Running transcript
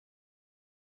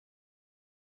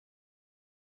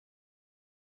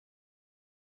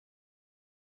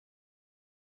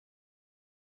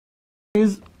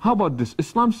is, how about this?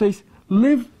 Islam says,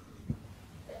 live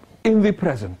in the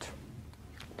present.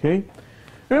 Okay?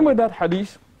 Remember that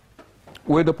hadith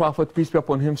where the Prophet, peace be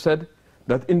upon him, said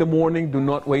that in the morning do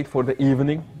not wait for the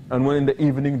evening, and when in the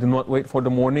evening do not wait for the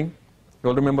morning. You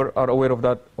all remember, are aware of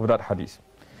that hadith.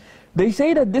 They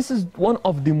say that this is one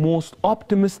of the most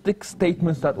optimistic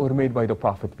statements that were made by the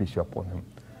Prophet, peace be upon him.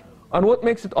 And what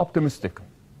makes it optimistic?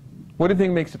 What do you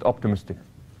think makes it optimistic?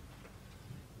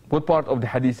 What part of the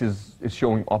hadith is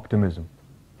showing optimism?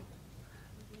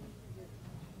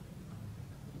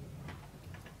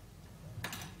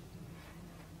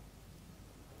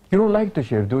 You don't like to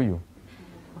share, do you?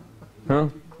 Huh?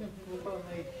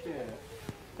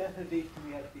 That hadith to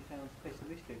me actually sounds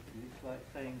pessimistic. It's like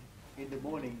saying in the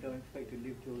morning don't expect to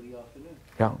live till the afternoon.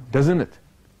 Yeah, doesn't it?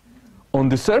 On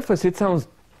the surface it sounds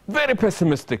very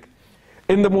pessimistic.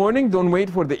 In the morning, don't wait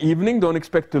for the evening, don't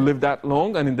expect to live that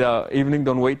long, and in the evening,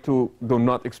 do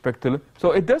not expect to live.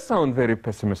 So it does sound very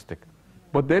pessimistic,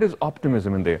 but there is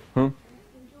optimism in there. Huh? Enjoy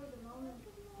the moment.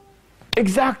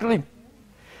 Exactly.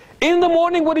 In the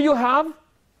morning, what do you have?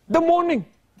 The morning.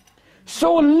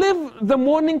 So live the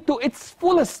morning to its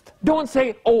fullest. Don't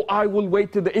say, oh, I will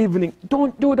wait till the evening.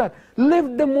 Don't do that.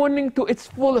 Live the morning to its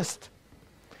fullest.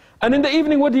 And in the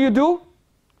evening, what do?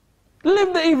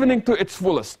 Live the evening to its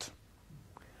fullest.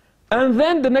 And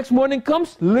then the next morning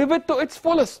comes, live it to its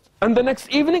fullest. And the next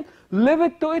evening, live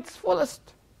it to its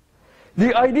fullest.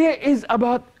 The idea is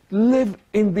about live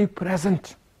in the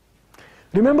present.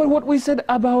 Remember what we said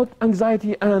about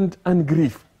anxiety and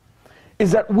grief,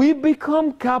 is that we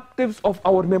become captives of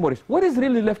our memories. What is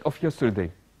really left of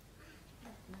yesterday?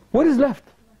 What is left?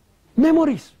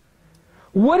 Memories.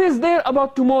 What is there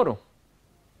about tomorrow?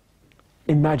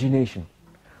 Imagination.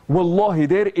 Wallahi,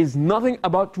 there is nothing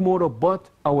about tomorrow but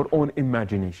our own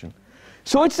imagination.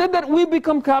 So it said that we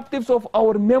become captives of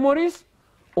our memories,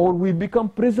 or we become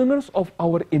prisoners of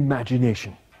our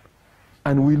imagination.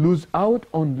 And we lose out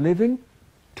on living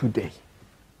today.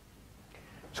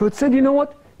 So it said, you know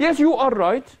what? Yes, you are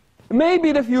right.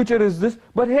 Maybe the future is this,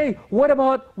 but hey, what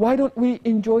about, why don't we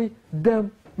enjoy the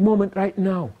moment right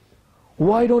now?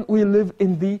 Why don't we live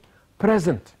in the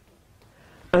present?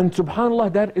 And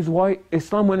subhanAllah, that is why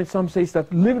Islam, when Islam says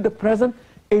that live the present,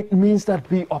 it means that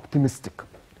be optimistic.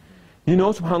 You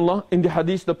know, subhanAllah, in the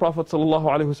hadith, the Prophet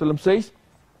ﷺ says,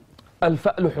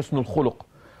 Al-fa'lu husnul khuluq,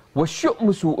 wa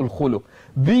shu'mu su'ul khuluq.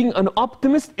 Being an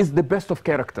optimist is the best of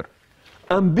character,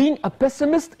 and being a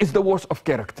pessimist is the worst of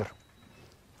character.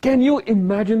 Can you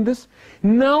imagine this?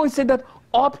 Now it said that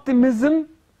optimism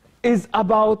is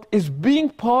being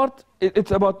part,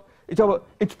 it's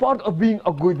part of being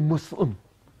a good Muslim.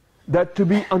 That to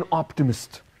be an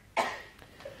optimist.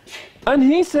 And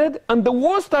he said, and the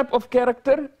worst type of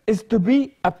character is to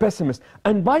be a pessimist.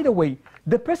 And by the way,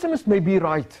 the pessimist may be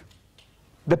right.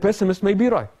 The pessimist may be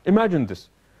right. Imagine this.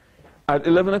 At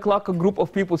 11 o'clock, a group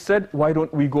of people said, why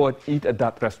don't we go and eat at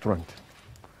that restaurant?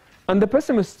 And the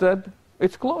pessimist said,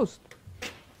 it's closed.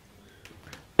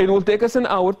 It will take us an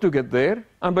hour to get there,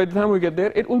 and by the time we get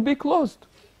there, it will be closed.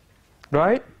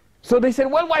 Right? So they said,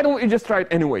 well, why don't we just try it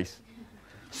anyways?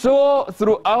 So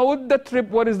throughout the trip,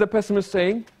 what is the pessimist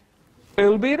saying?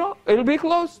 It'll be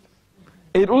closed.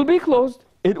 It will be closed.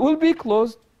 It will be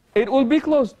closed. It will be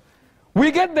closed. We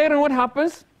get there and what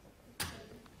happens?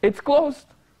 It's closed.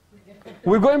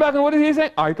 We're going back and what is he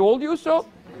saying? I told you so.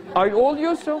 I told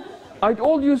you so. I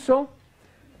told you so.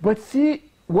 But see,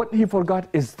 what he forgot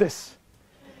is this.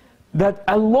 That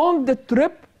along the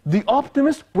trip, the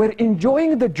optimists were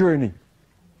enjoying the journey.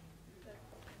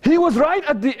 He was right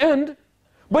at the end.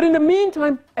 But in the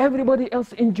meantime, everybody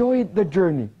else enjoyed the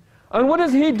journey. And what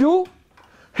does he do?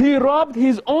 He robbed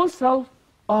his own self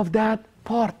of that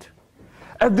part.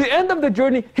 At the end of the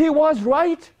journey, he was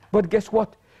right. But guess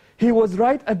what? He was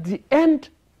right at the end,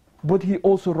 but he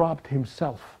also robbed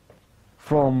himself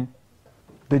from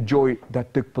the joy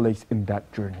that took place in that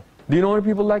journey. Do you know any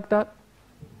people like that?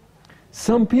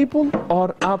 Some people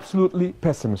are absolutely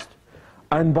pessimist.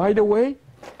 And by the way,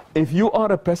 if you are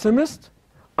a pessimist,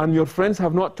 and your friends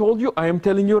have not told you, I am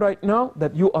telling you right now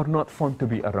that you are not fun to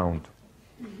be around.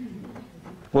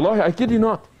 Wallahi, I kid you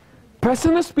not.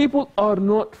 Pessimist people are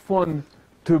not fun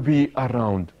to be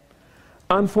around.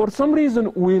 And for some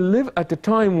reason, we live at a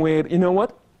time where, you know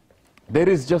what? There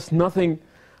is just nothing,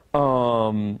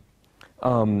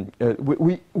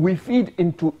 we feed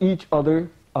into each other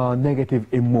negative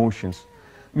emotions.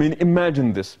 I mean,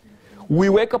 imagine this. We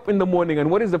wake up in the morning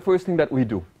and what is the first thing that we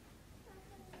do?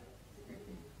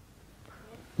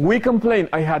 We complain,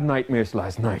 I had nightmares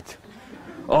last night.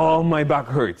 Oh, my back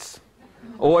hurts.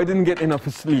 Oh, I didn't get enough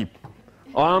sleep.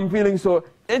 Oh, I'm feeling so...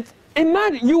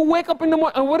 Imagine, you wake up in the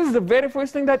morning, and what is the very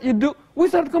first thing that you do? We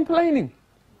start complaining.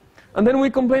 And then we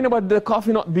complain about the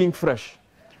coffee not being fresh.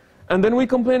 And then we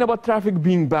complain about traffic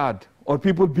being bad, or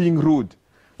people being rude.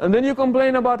 And then you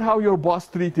complain about how your boss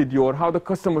treated you, or how the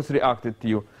customers reacted to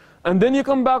you. And then you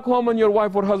come back home and your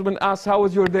wife or husband asks, how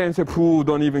was your day? And say, phew,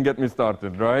 don't even get me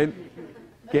started, right?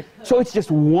 Okay. So it's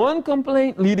just one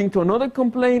complaint leading to another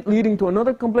complaint, leading to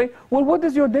another complaint. Well, what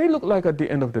does your day look like at the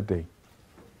end of the day?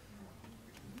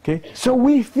 Okay. So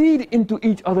we feed into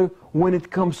each other when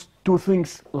it comes to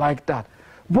things like that.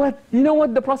 But you know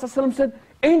what the Prophet ﷺ said?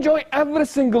 Enjoy every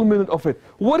single minute of it.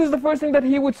 What is the first thing that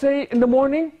he would say in the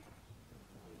morning?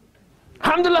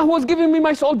 Alhamdulillah, who has given me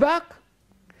my soul back?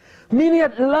 Meaning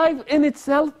that life in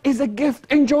itself is a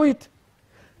gift. Enjoy it.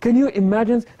 Can you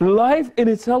imagine? Life in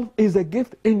itself is a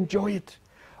gift. Enjoy it.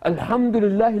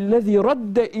 Alhamdulillah alladhi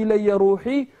radda ilayya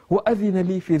ruhi wa adhina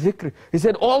li fi dhikri. He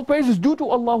said, all praise is due to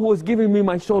Allah who has given me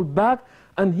my soul back,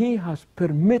 and He has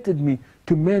permitted me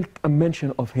to make a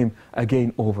mention of Him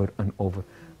again over and over.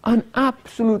 An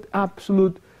absolute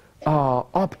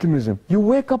optimism. You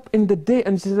wake up in the day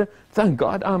and say, thank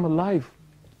God I'm alive.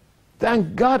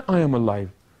 Thank God I am alive.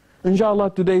 Inshallah,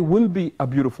 today will be a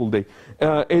beautiful day.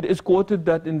 It is quoted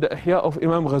that in the Ihya of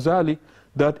Imam Ghazali,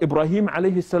 that Ibrahim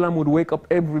alayhi salam would wake up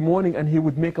every morning and he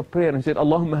would make a prayer and said,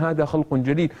 Allahumma hada khalqun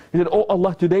jadeed. He said, oh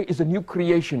Allah, today is a new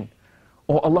creation.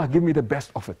 Oh Allah, give me the best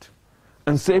of it.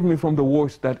 And save me from the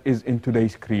worst that is in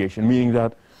today's creation. Meaning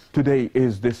that today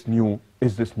is this new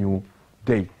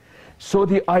day. So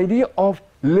the idea of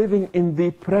living in the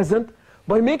present,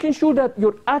 by making sure that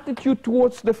your attitude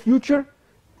towards the future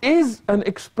is an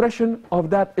expression of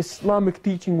that Islamic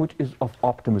teaching, which is of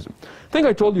optimism. I think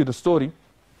I told you the story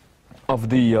of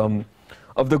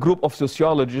the group of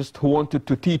sociologists who wanted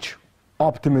to teach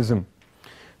optimism,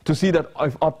 to see that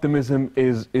if optimism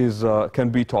can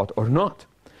be taught or not.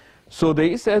 So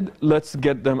they said, let's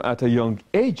get them at a young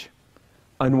age.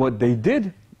 And what they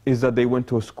did is that they went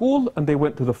to a school and they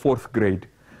went to the 4th grade.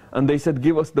 And they said,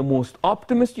 give us the most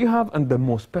optimist you have and the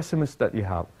most pessimist that you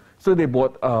have. So they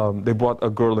brought a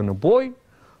girl and a boy,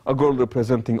 a girl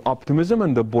representing optimism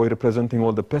and the boy representing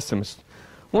all the pessimists.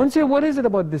 One said, what is it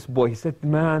about this boy? He said,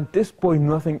 man, this boy,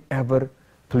 nothing ever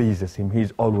pleases him.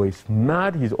 He's always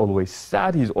mad, he's always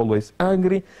sad, he's always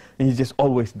angry, and he's just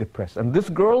always depressed. And this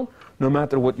girl, no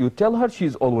matter what you tell her,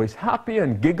 she's always happy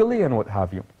and giggly and what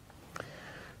have you.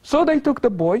 So they took the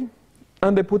boy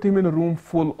and they put him in a room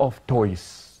full of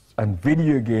toys and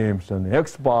video games and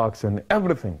Xbox and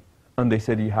everything. And they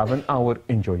said, you have an hour,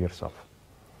 enjoy yourself.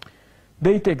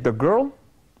 They take the girl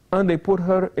and they put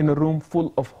her in a room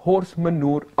full of horse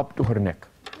manure up to her neck.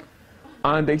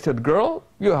 And they said, girl,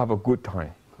 you have a good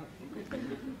time.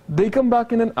 They come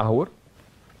back in an hour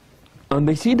and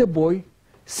they see the boy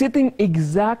sitting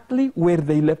exactly where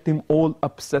they left him, all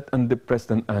upset and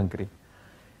depressed and angry.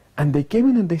 And they came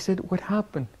in and they said, what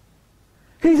happened?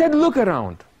 He said, look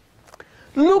around.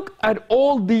 Look at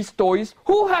all these toys.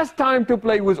 Who has time to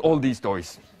play with all these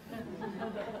toys?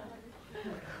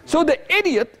 So the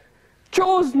idiot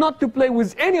chose not to play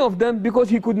with any of them because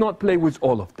he could not play with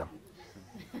all of them.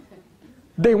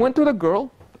 They went to the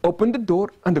girl, opened the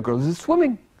door, and the girl is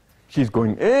swimming. She's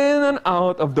going in and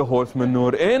out of the horse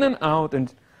manure, in and out.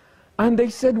 And they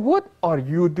said, what are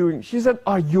you doing? She said,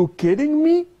 are you kidding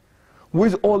me?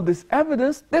 With all this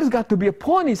evidence, there's got to be a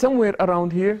pony somewhere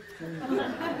around here.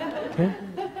 Okay?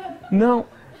 Now,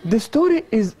 the story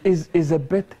is a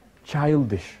bit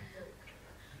childish,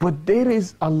 but there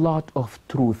is a lot of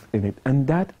truth in it, and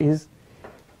that is,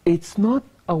 it's not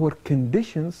our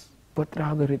conditions, but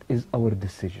rather it is our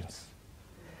decisions.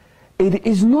 It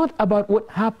is not about what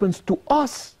happens to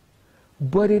us,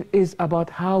 but it is about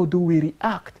how do we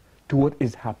react to what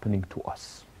is happening to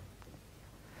us.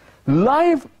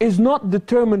 Life is not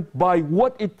determined by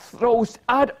what it throws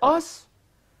at us,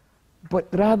 but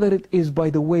rather it is by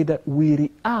the way that we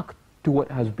react to what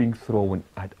has been thrown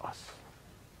at us.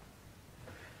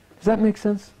 Does that make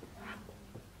sense?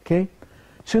 Okay?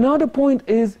 So now the point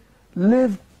is,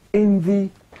 live in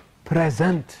the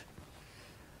present.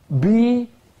 Be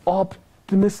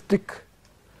optimistic.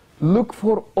 Look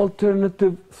for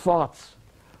alternative thoughts.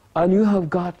 And you have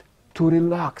got to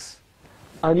relax.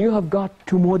 And you have got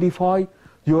to modify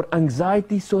your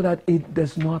anxiety so that it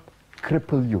does not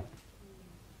cripple you.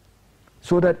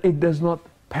 So that it does not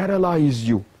paralyze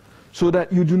you. So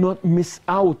that you do not miss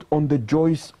out on the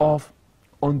joys of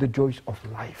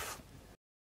life.